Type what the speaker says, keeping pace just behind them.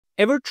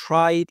Ever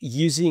tried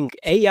using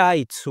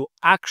AI to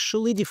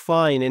actually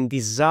define and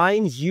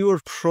design your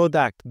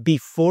product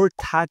before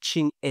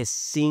touching a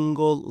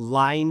single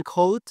line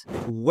code?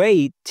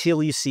 Wait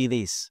till you see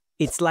this.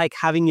 It's like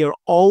having your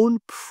own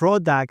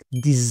product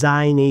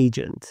design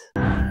agent.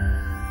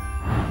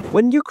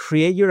 When you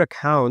create your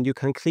account, you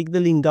can click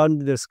the link down in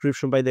the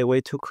description, by the way,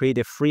 to create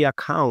a free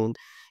account.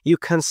 You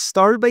can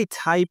start by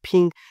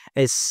typing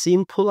a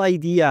simple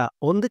idea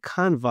on the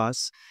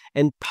canvas,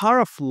 and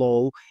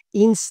Paraflow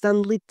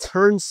instantly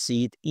turns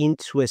it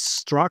into a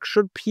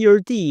structured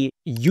PRD,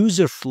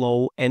 user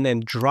flow, and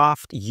then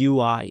draft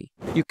UI.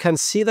 You can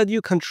see that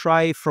you can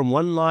try from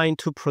one line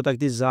to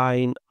product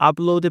design,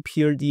 upload a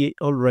PRD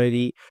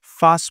already,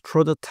 fast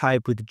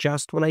prototype with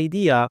just one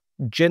idea,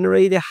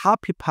 generate a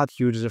happy path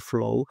user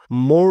flow,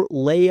 more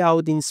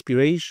layout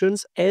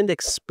inspirations, and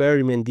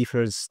experiment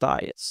different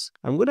styles.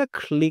 I'm gonna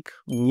click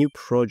new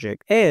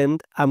project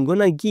and I'm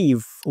gonna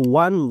give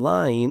one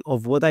line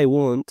of what I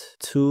want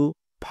to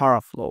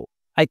Paraflow.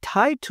 I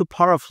type to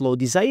Paraflow,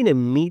 design a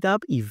meetup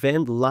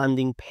event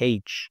landing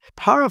page.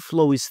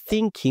 Paraflow is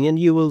thinking, and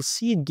you will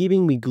see it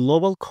giving me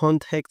global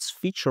context,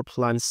 feature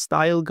plan,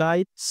 style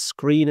guide,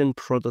 screen, and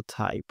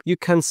prototype. You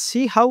can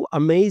see how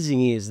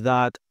amazing it is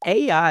that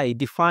AI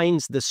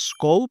defines the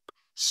scope,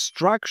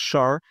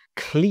 structure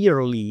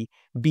clearly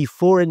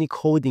before any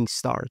coding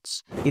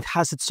starts. It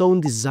has its own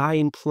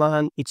design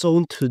plan, its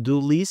own to-do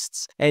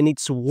lists, and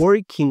it's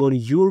working on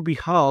your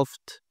behalf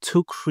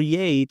to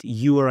create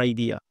your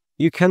idea.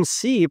 You can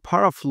see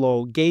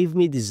Paraflow gave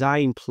me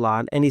design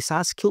plan and is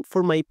asking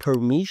for my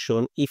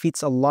permission if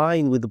it's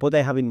aligned with what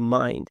I have in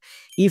mind.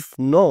 If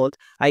not,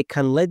 I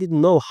can let it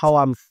know how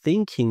I'm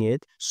thinking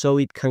it so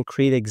it can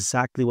create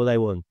exactly what I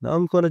want. Now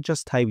I'm gonna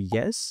just type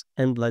yes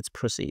and let's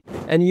proceed.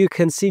 And you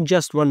can see in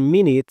just 1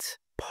 minute,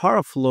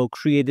 Paraflow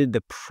created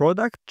the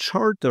product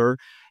charter,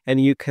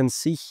 and you can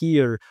see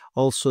here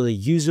also the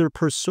user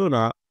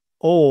persona,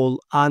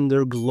 all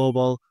under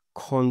global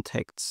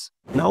contexts.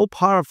 Now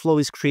Paraflow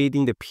is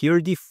creating the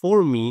PRD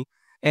for me,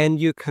 and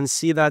you can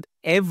see that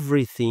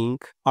everything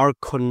are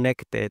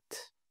connected.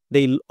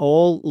 They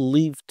all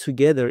live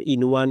together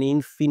in one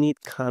infinite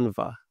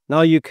Canva.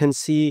 Now you can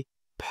see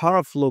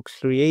Paraflow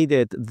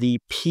created the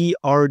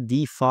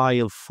PRD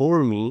file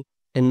for me,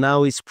 and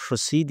now it's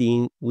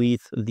proceeding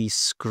with the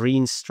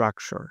screen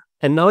structure.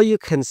 And now you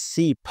can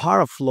see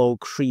Paraflow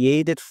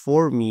created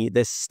for me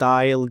the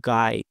style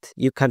guide.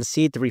 You can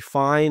see it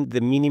refined the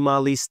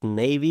minimalist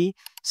navy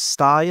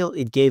style.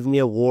 It gave me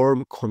a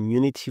warm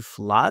community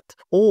flat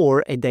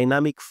or a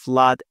dynamic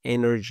flat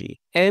energy.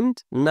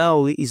 And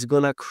now it's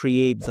gonna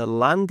create the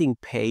landing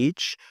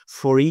page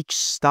for each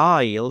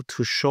style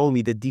to show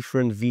me the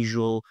different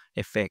visual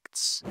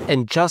effects.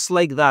 And just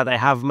like that, I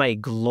have my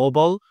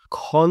global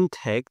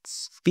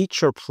context,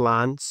 feature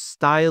plan,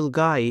 style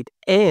guide,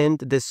 and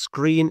the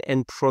screen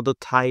and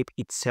prototype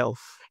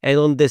itself. And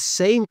on the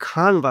same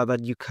Canva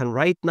that you can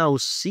right now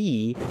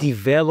see,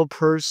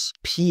 developers,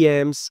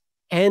 PMs,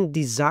 and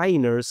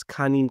designers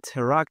can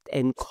interact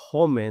and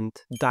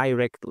comment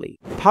directly.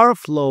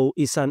 Paraflow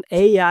is an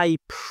AI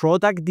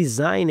product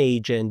design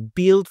agent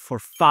built for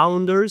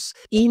founders,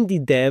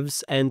 indie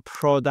devs, and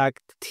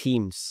product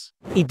teams.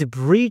 It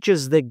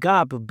bridges the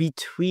gap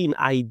between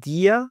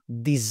idea,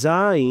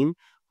 design,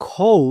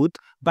 code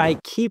by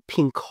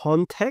keeping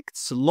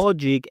context,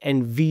 logic,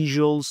 and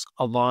visuals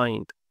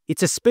aligned.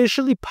 It's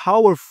especially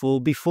powerful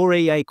before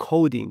AI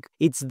coding.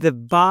 It's the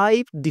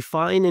vibe,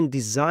 define, and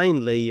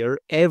design layer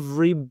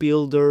every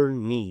builder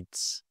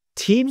needs.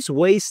 Teams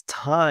waste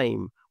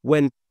time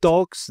when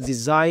docs,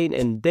 design,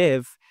 and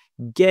dev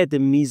get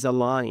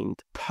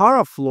misaligned.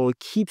 Paraflow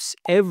keeps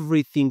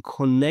everything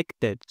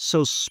connected,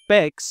 so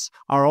specs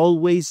are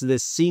always the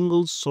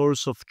single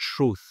source of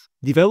truth.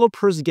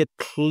 Developers get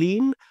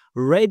clean,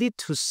 ready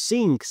to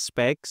sync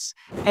specs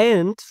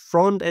and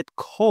front-end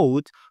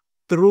code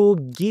through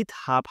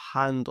GitHub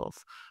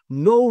handoff.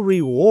 No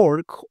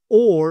rework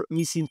or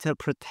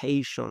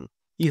misinterpretation.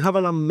 You have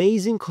an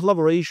amazing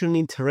collaboration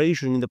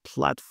iteration in the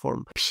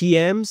platform.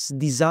 PMs,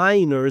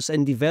 designers,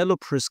 and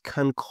developers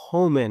can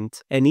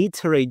comment and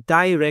iterate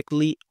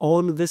directly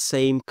on the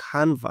same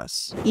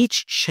canvas.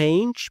 Each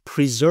change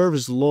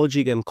preserves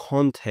logic and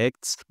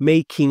context,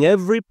 making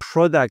every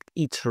product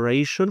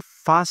iteration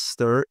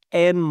faster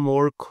and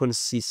more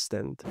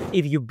consistent.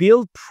 If you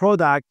build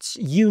products,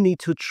 you need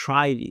to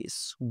try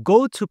this.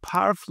 Go to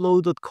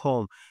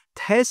paraflow.com.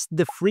 Test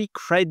the free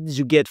credits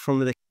you get from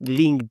the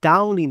link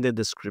down in the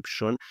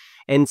description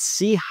and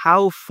see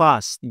how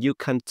fast you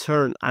can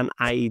turn an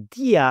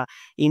idea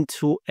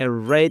into a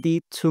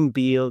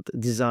ready-to-build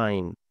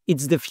design.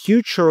 It's the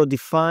future of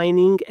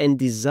defining and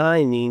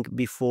designing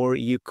before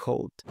you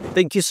code.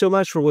 Thank you so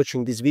much for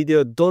watching this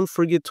video. Don't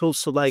forget to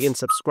also like and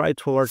subscribe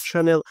to our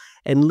channel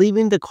and leave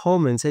in the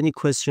comments any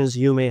questions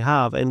you may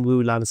have and we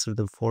will answer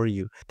them for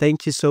you.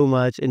 Thank you so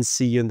much and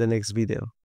see you in the next video.